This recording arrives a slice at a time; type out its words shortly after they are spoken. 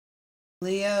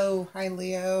Leo, hi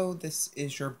Leo, this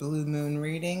is your blue moon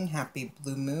reading. Happy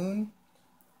blue moon.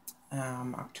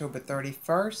 October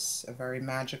 31st, a very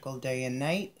magical day and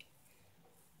night.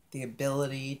 The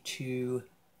ability to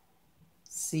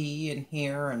see and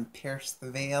hear and pierce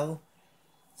the veil.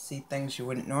 See things you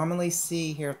wouldn't normally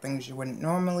see, hear things you wouldn't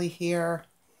normally hear,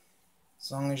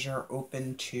 as long as you're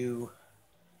open to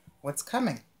what's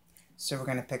coming. So we're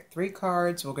going to pick 3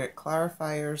 cards. We'll get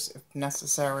clarifiers if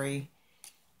necessary.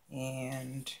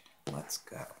 And let's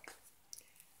go.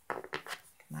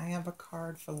 Can I have a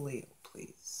card for Leo,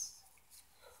 please?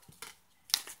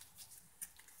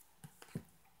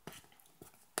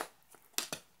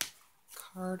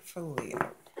 Card for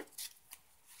Leo.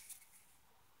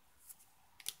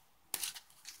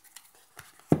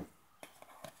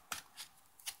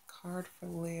 Card for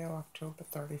Leo, October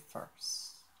 31st.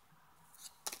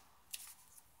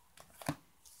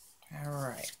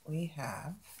 Alright, we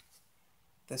have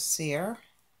the Seer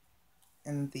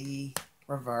in the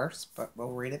reverse, but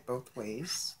we'll read it both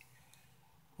ways.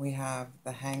 We have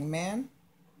the Hangman.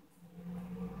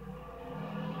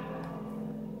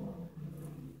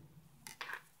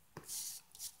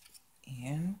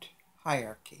 And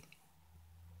Hierarchy.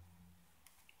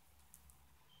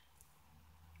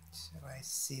 So I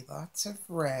see lots of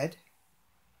red.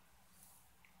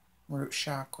 Root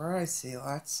chakra, I see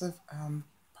lots of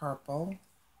purple.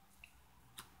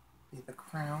 Be the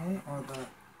crown or the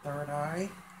third eye.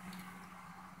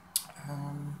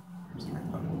 Where's my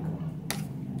book?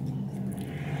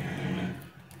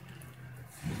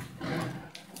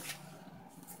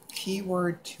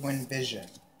 Keyword to envision.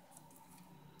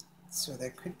 So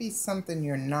there could be something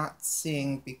you're not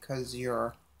seeing because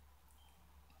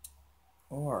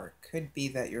or it could be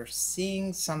that you're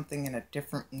seeing something in a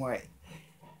different way,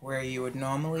 where you would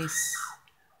normally,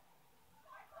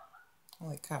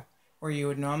 where you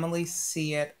would normally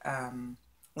see it,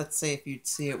 let's say if you'd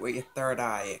see it with your third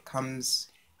eye, it comes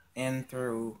in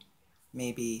through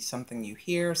maybe something you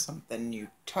hear, something you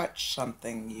touch,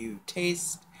 something you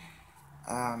taste.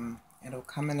 It'll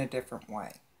come in a different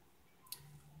way.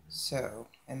 So,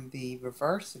 in the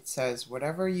reverse, it says,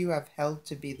 whatever you have held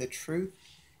to be the truth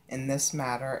in this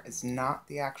matter is not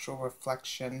the actual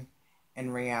reflection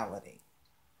in reality.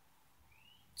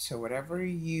 So whatever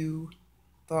you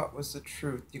thought was the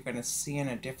truth, you're going to see in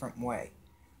a different way.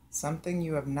 Something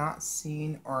you have not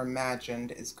seen or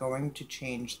imagined is going to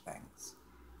change things.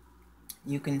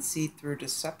 You can see through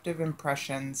deceptive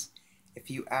impressions if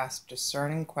you ask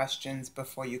discerning questions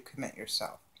before you commit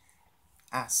yourself.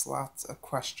 Ask lots of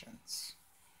questions.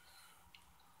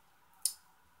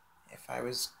 If I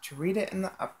was to read it in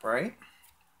the upright,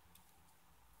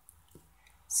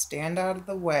 stand out of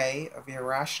the way of your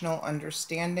rational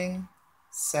understanding,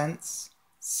 sense,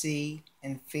 see,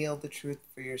 and feel the truth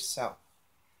for yourself.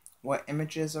 What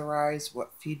images arise?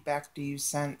 What feedback do you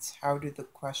sense? How do the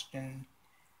question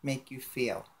make you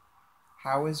feel?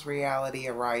 How is reality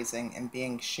arising and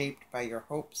being shaped by your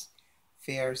hopes,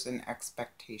 fears, and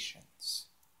expectations?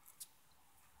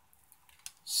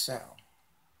 So,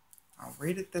 I'll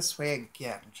read it this way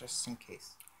again, just in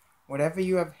case. Whatever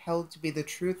you have held to be the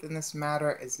truth in this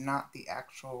matter is not the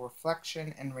actual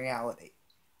reflection in reality.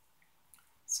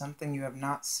 Something you have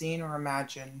not seen or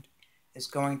imagined is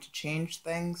going to change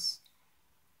things.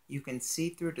 You can see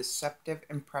through deceptive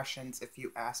impressions if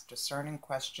you ask discerning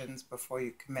questions before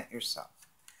you commit yourself.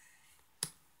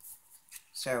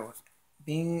 So,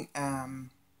 being in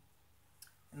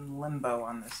limbo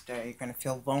on this day, you're going to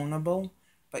feel vulnerable,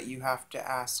 but you have to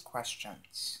ask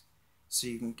questions so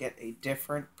you can get a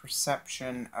different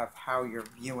perception of how you're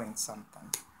viewing something.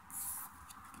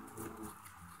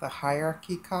 The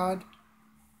Hierarchy card.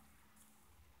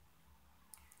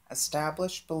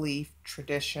 Established belief,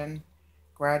 tradition,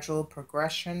 gradual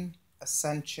progression,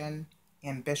 ascension,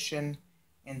 ambition,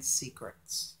 and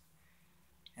secrets.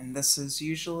 And this is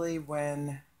usually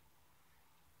when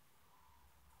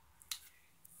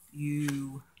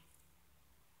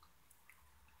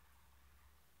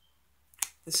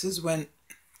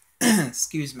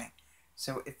excuse me.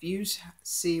 So if you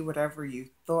see whatever you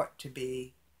thought to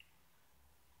be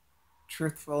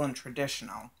truthful and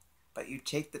traditional, but you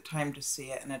take the time to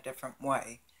see it in a different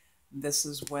way, this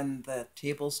is when the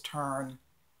tables turn,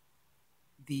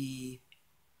 the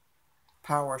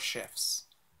power shifts.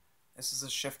 This is a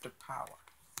shift of power.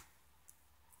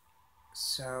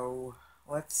 So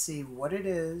let's see what it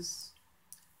is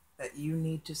that you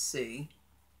need to see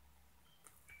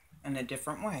in a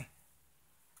different way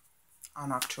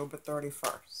on October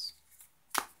 31st.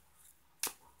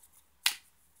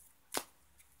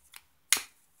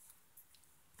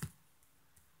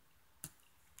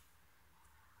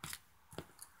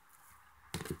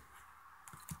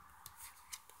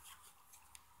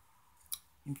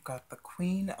 You've got the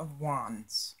Queen of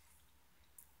Wands.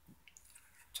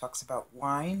 Talks about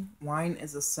wine. Wine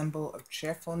is a symbol of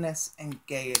cheerfulness and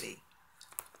gaiety.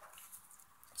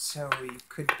 So you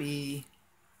could be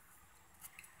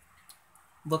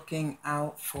looking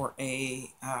out for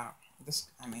a, this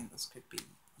could be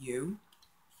you.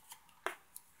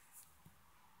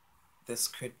 This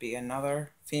could be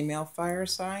another female fire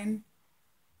sign.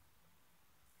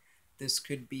 This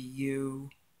could be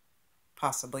you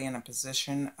possibly in a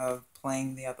position of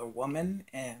playing the other woman,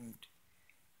 and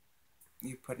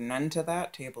you put an end to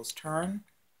that, tables turn.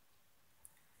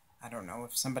 I don't know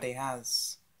if somebody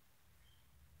has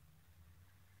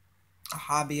a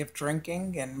hobby of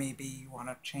drinking and maybe you want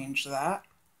to change that.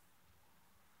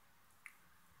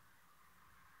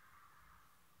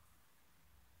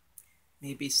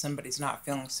 Maybe somebody's not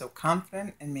feeling so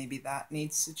confident and maybe that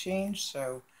needs to change.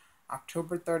 So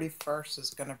October 31st is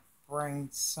going to bring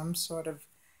some sort of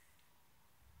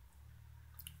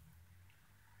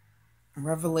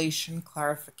revelation,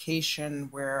 clarification,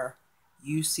 where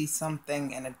you see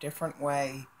something in a different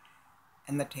way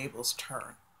and the tables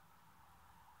turn.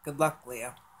 Good luck,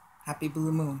 Leo. Happy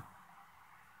Blue Moon.